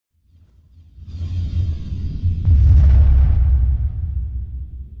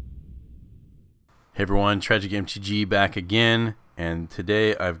Hey everyone, Tragic MTG back again, and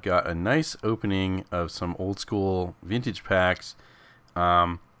today I've got a nice opening of some old school vintage packs.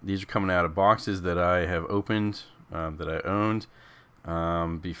 These are coming out of boxes that I have opened, that I owned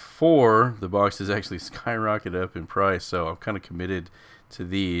before the boxes actually skyrocketed up in price, so I'm kind of committed to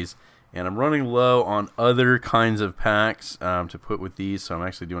these. And I'm running low on other kinds of packs to put with these, so I'm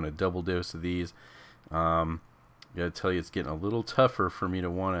actually doing a double dose of these. Gotta tell you, it's getting a little tougher for me to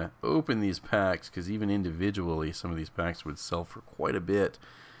want to open these packs, because even individually some of these packs would sell for quite a bit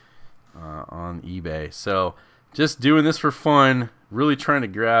on eBay. So just doing this for fun, really trying to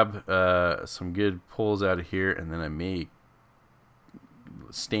grab some good pulls out of here, and then I may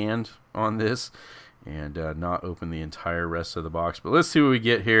stand on this and not open the entire rest of the box. But let's see what we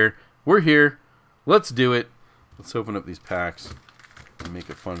get here. We're here, let's do it. Let's open up these packs and make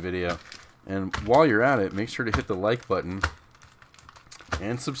a fun video. And while you're at it, make sure to hit the like button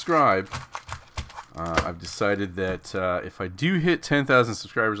and subscribe. I've decided that if I do hit 10,000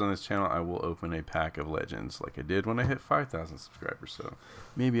 subscribers on this channel, I will open a pack of Legends like I did when I hit 5,000 subscribers. So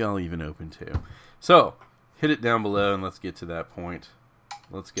maybe I'll even open 2. So hit it down below and let's get to that point.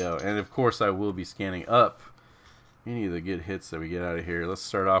 Let's go. And of course I will be scanning up any of the good hits that we get out of here. Let's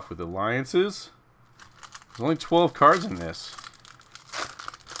start off with Alliances. There's only 12 cards in this.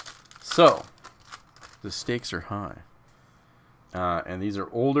 So, the stakes are high. And these are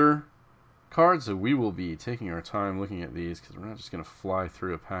older cards, so we will be taking our time looking at these, because we're not just going to fly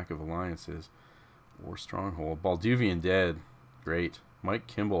through a pack of Alliances or Stronghold. Balduvian Dead, great. Mike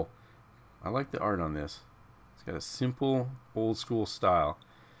Kimball, I like the art on this. It's got a simple, old school style.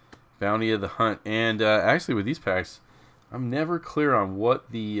 Bounty of the Hunt, and actually with these packs, I'm never clear on what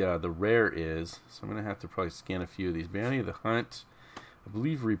the rare is, so I'm going to have to probably scan a few of these. Bounty of the Hunt, I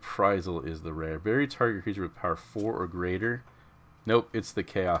believe Reprisal is the rare. Bury target creature with power 4 or greater. Nope, it's the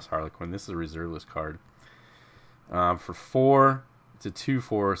Chaos Harlequin. This is a reserveless card. For 4, it's a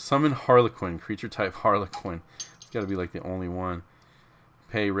 2/4. Summon Harlequin, creature type Harlequin. It's got to be like the only one.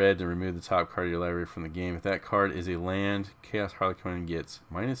 Pay red to remove the top card of your library from the game. If that card is a land, Chaos Harlequin gets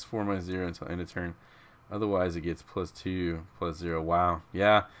 -4/-0 until end of turn. Otherwise, it gets +2/+0. Wow.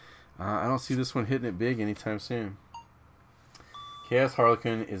 Yeah, I don't see this one hitting it big anytime soon. Chaos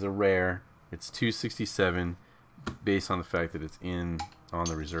Harlequin is a rare. It's 267, based on the fact that it's on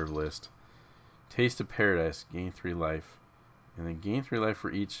the reserve list. Taste of Paradise, gain 3 life. And then gain 3 life for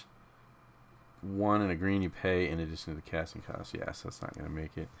each 1 and a green you pay in addition to the casting cost. Yeah, so that's not going to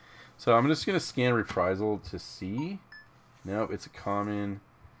make it. So I'm just going to scan Reprisal to see. Nope, it's a common.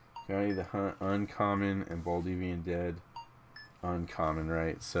 Bounty of the Hunt, uncommon. And Balduvian Dead, uncommon,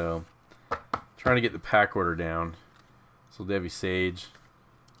 right? So trying to get the pack order down. So Devi Sage,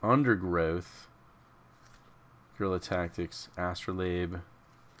 Undergrowth, Guerrilla Tactics, Astrolabe,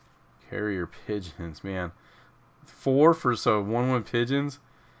 Carrier Pigeons. Man, 4 for 1/1 Pigeons.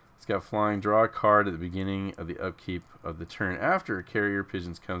 It's got flying. Draw a card at the beginning of the upkeep of the turn after Carrier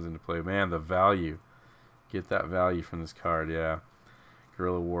Pigeons comes into play. Man, the value. Get that value from this card, yeah.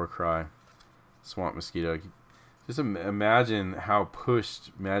 Guerrilla Warcry, Swamp Mosquito. Just imagine how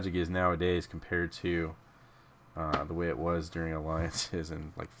pushed Magic is nowadays compared to the way it was during Alliances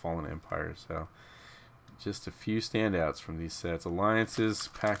and like Fallen Empires. So just a few standouts from these sets. Alliances,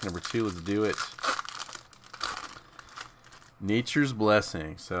 pack number 2, let's do it. Nature's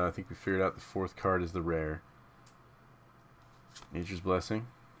Blessing. So I think we figured out the 4th card is the rare. Nature's Blessing.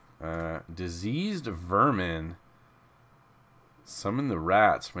 Diseased Vermin. Summon the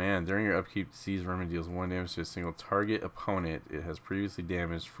Rats. Man, during your upkeep, Diseased Vermin deals 1 damage to a single target opponent it has previously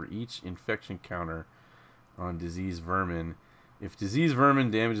damaged for each infection counter on Diseased Vermin. If Diseased Vermin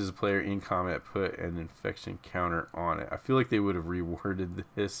damages a player in combat, put an infection counter on it. I feel like they would have reworded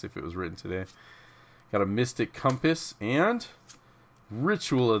this if it was written today. Got a Mystic Compass and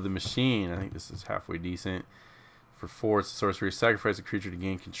Ritual of the Machine. I think this is halfway decent. For 4, it's a sorcery. Sacrifice a creature to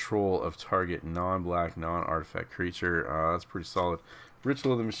gain control of target non-black, non-artifact creature. That's pretty solid.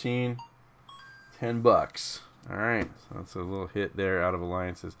 Ritual of the Machine, $10. Alright, so that's a little hit there out of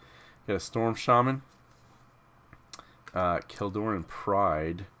Alliances. Got a Storm Shaman. Keldoran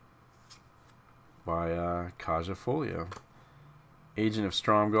Pride by Kaja Folio. Agent of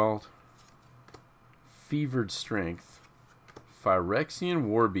Stromgald. Fevered Strength. Phyrexian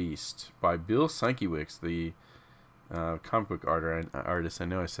Warbeast by Bill Sienkiewicz, the comic book artist. I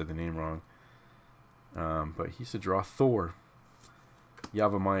know I said the name wrong. But he used to draw Thor.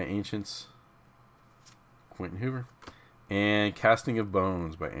 Yavimaya Ancients. Quentin Hoover. And Casting of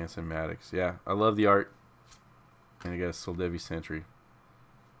Bones by Anson Maddox. Yeah, I love the art. And I got a Soldevi Sentry.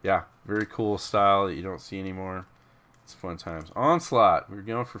 Yeah, very cool style that you don't see anymore. It's fun times. Onslaught. We're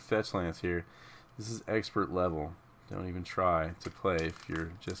going for fetch lands here. This is expert level. Don't even try to play if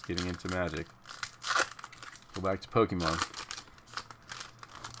you're just getting into Magic. Go back to Pokemon.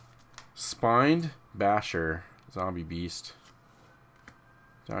 Spined Basher. Zombie Beast.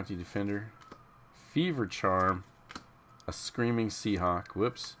 Jaunty Defender. Fever Charm. A Screaming Seahawk.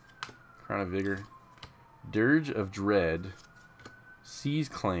 Whoops. Crown of Vigor. Dirge of Dread. Seize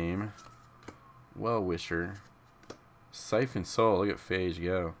Claim. Well-Wisher. Siphon Soul. Look at Phage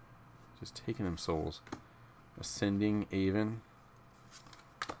go. Just taking them souls. Ascending Aven.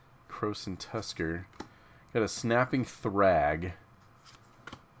 Croson Tusker. Got a Snapping Thrag.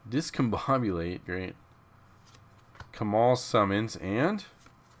 Discombobulate. Great. Kamal Summons. And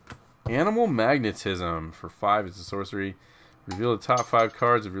Animal Magnetism. For 5, it's a sorcery. Reveal the top 5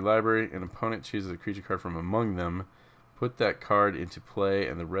 cards of your library. An opponent chooses a creature card from among them. Put that card into play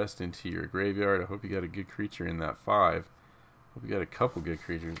and the rest into your graveyard. I hope you got a good creature in that 5. Hope you got a couple good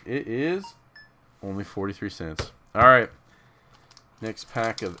creatures. It is only 43 cents. Alright. Next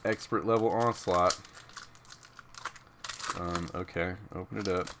pack of expert level Onslaught. Okay, open it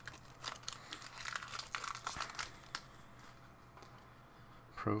up.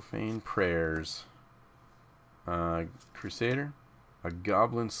 Profane Prayers. Crusader. A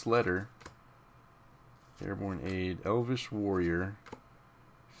Goblin Sledder. Airborne Aid. Elvish Warrior.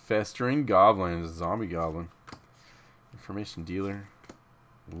 Festering Goblin. Zombie Goblin. Information Dealer.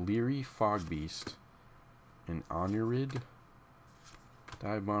 Leery Fogbeast. An Onurid.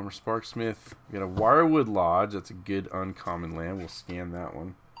 Dive Bomber. Sparksmith. We got a Wirewood Lodge. That's a good uncommon land. We'll scan that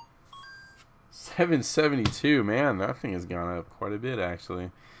one. 772. Man, that thing has gone up quite a bit,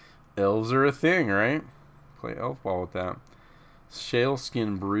 actually. Elves are a thing, right? Play Elf Ball with that.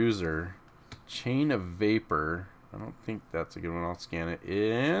 Shaleskin Bruiser. Chain of Vapor. I don't think that's a good one. I'll scan it.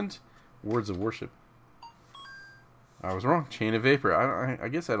 And Words of Worship. I was wrong. Chain of Vapor. I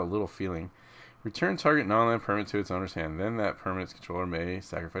guess I had a little feeling. Return target non-land permanent to its owner's hand. Then that permanent's controller may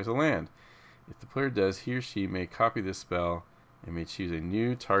sacrifice a land. If the player does, he or she may copy this spell and may choose a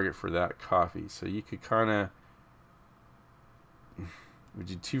new target for that copy. So you could kind of...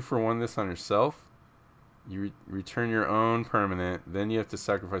 Would you 2-for-1 this on yourself? You return your own permanent, then you have to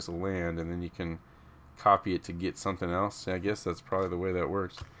sacrifice a land, and then you can copy it to get something else. I guess that's probably the way that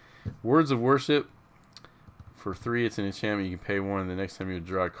works. Words of Worship. For 3, it's an enchantment. You can pay 1, and the next time you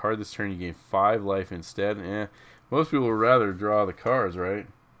draw a card this turn, you gain 5 life instead. Most people would rather draw the cards, right?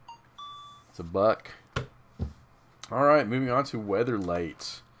 It's a buck. Alright, moving on to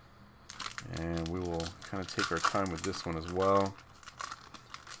Weatherlight. And we will kind of take our time with this one as well.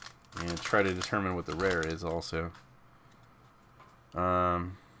 And try to determine what the rare is also.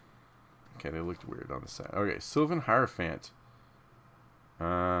 Okay, they looked weird on the side. Okay, Sylvan Hierophant.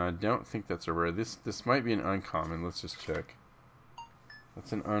 Don't think that's a rare. This might be an uncommon. Let's just check.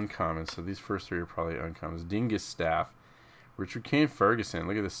 That's an uncommon. So these first 3 are probably uncommons. Dingus Staff. Richard Kane Ferguson.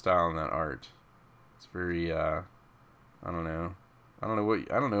 Look at the style in that art. It's very I don't know. I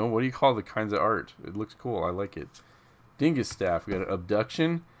don't know. What do you call the kinds of art? It looks cool. I like it. Dingus Staff. We got an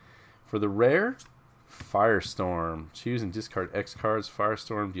Abduction. For the rare, Firestorm. Choose and discard X cards.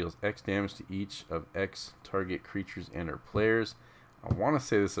 Firestorm deals X damage to each of X target creatures and or players. I want to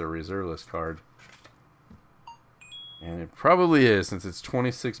say this is a reserve list card. And it probably is, since it's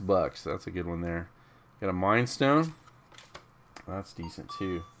 26 bucks. That's a good one there. Got a Mind Stone. That's decent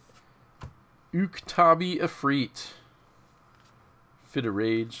too. Uktabi Efreet. Fit of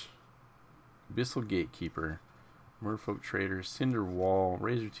Rage. Abyssal Gatekeeper. Merfolk Trader, Cinder Wall,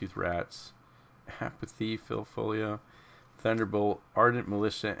 Razortooth Rats, Apathy, Filfolio, Thunderbolt, Ardent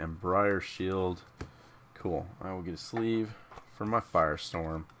Militia, and Briar Shield. Cool. I will get a sleeve for my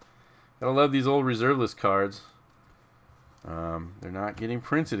Firestorm. Gotta love these old reserve list cards. They're not getting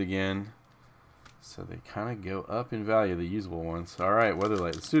printed again, so they kind of go up in value, the usable ones. Alright,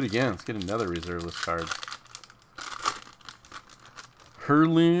 Weatherlight. Let's do it again. Let's get another reserve list card.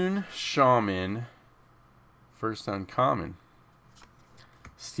 Hurloon Shaman. First uncommon.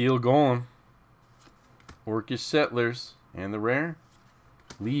 Steel Golem. Orcish Settlers. And the rare.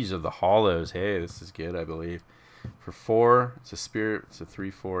 Liege of the Hollows. Hey, this is good, I believe. For 4, it's a spirit. It's a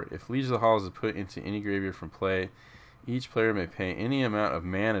 3/4. If Liege of the Hollows is put into any graveyard from play, each player may pay any amount of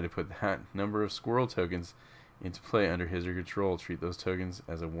mana to put that number of squirrel tokens into play under his or control. Treat those tokens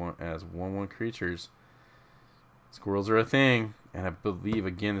as 1/1 creatures. Squirrels are a thing, and I believe,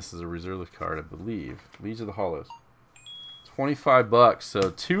 again, this is a reserve list card, I believe. Liege of the Hollows. 25 bucks, so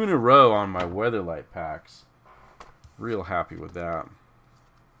 2 in a row on my Weatherlight packs. Real happy with that.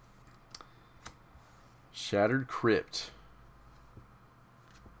 Shattered Crypt.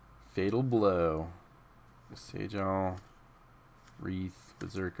 Fatal Blow. Sage Owl. Wreath.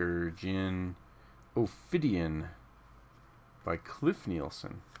 Berserker. Jinn. Ophidian by Cliff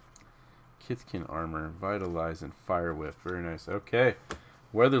Nielsen. Kithkin Armor, Vitalize, and Fire Whip. Very nice. Okay.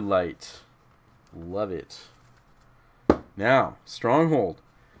 Weatherlight. Love it. Now, Stronghold.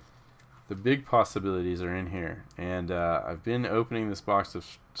 The big possibilities are in here. And I've been opening this box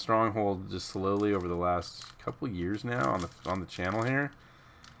of Stronghold just slowly over the last couple years now on the channel here.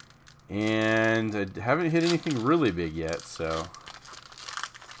 And I haven't hit anything really big yet, so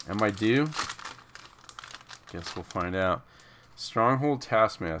am I due? Guess we'll find out. Stronghold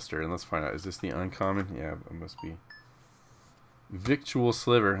Taskmaster, and let's find out. Is this the uncommon? Yeah, it must be. Victual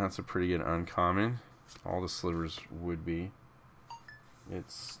Sliver, that's a pretty good uncommon. All the slivers would be.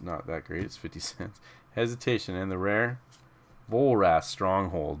 It's not that great, it's 50 cents. Hesitation, and the rare. Volrath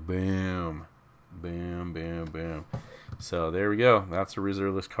Stronghold, boom. Boom, boom, boom. So there we go, that's a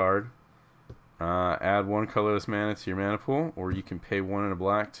reserve list card. Add 1 colorless mana to your mana pool, or you can pay 1 and a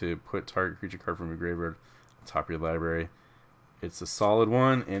black to put target creature card from your graveyard on top of your library. It's a solid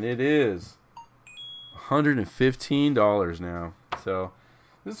one, and it is $115 now. So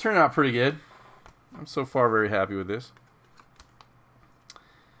this turned out pretty good. I'm so far very happy with this.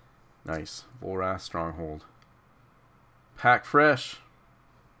 Nice. Volrath Stronghold. Pack Fresh.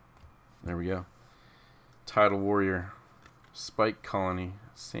 There we go. Tidal Warrior. Spike Colony.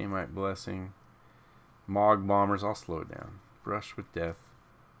 Samite Blessing. Mog Bombers. I'll slow it down. Brush with Death.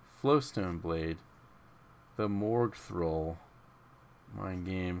 Flowstone Blade. The Morgue Thrall. Mind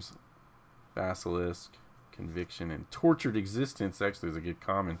Games. Basilisk. Conviction. And Tortured Existence actually is a good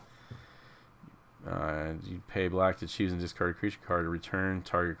common. You pay black to choose and discard a creature card to return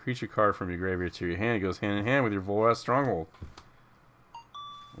target creature card from your graveyard to your hand. It goes hand in hand with your Volrath Stronghold.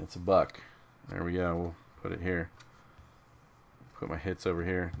 It's $1. There we go. We'll put it here. Put my hits over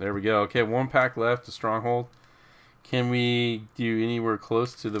here. There we go. Okay, 1 pack left to Stronghold. Can we do anywhere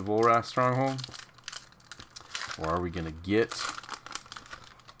close to the Volrath Stronghold? Or are we going to get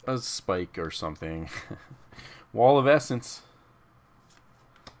a spike or something? Wall of Essence.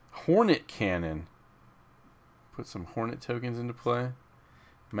 Hornet Cannon. Put some Hornet tokens into play.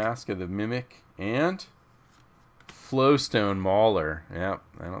 Mask of the Mimic. And Flowstone Mauler. Yep,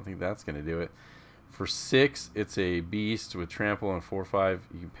 I don't think that's going to do it. For 6, it's a beast with trample and 4/5.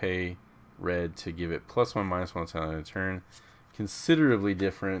 You can pay red to give it +1/-1 until end of turn. Considerably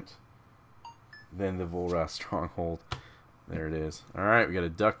different than the Volrath Stronghold. There it is. Alright, we got a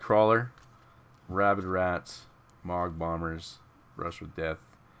Duck Crawler, Rabid Rats, Mog Bombers, Brush with Death,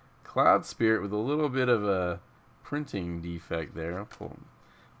 Cloud Spirit with a little bit of a printing defect there. I'll pull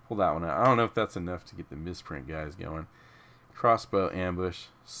that one out. I don't know if that's enough to get the misprint guys going. Crossbow Ambush,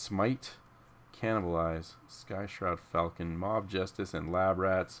 Smite, Cannibalize, Sky Shroud Falcon, Mob Justice, and Lab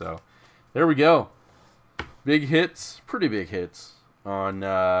Rat. So there we go. Big hits, pretty big hits on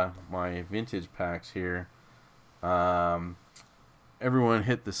my vintage packs here. Everyone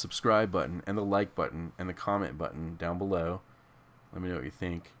hit the subscribe button and the like button and the comment button down below. Let me know what you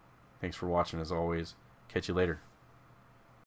think. Thanks for watching as always. Catch you later.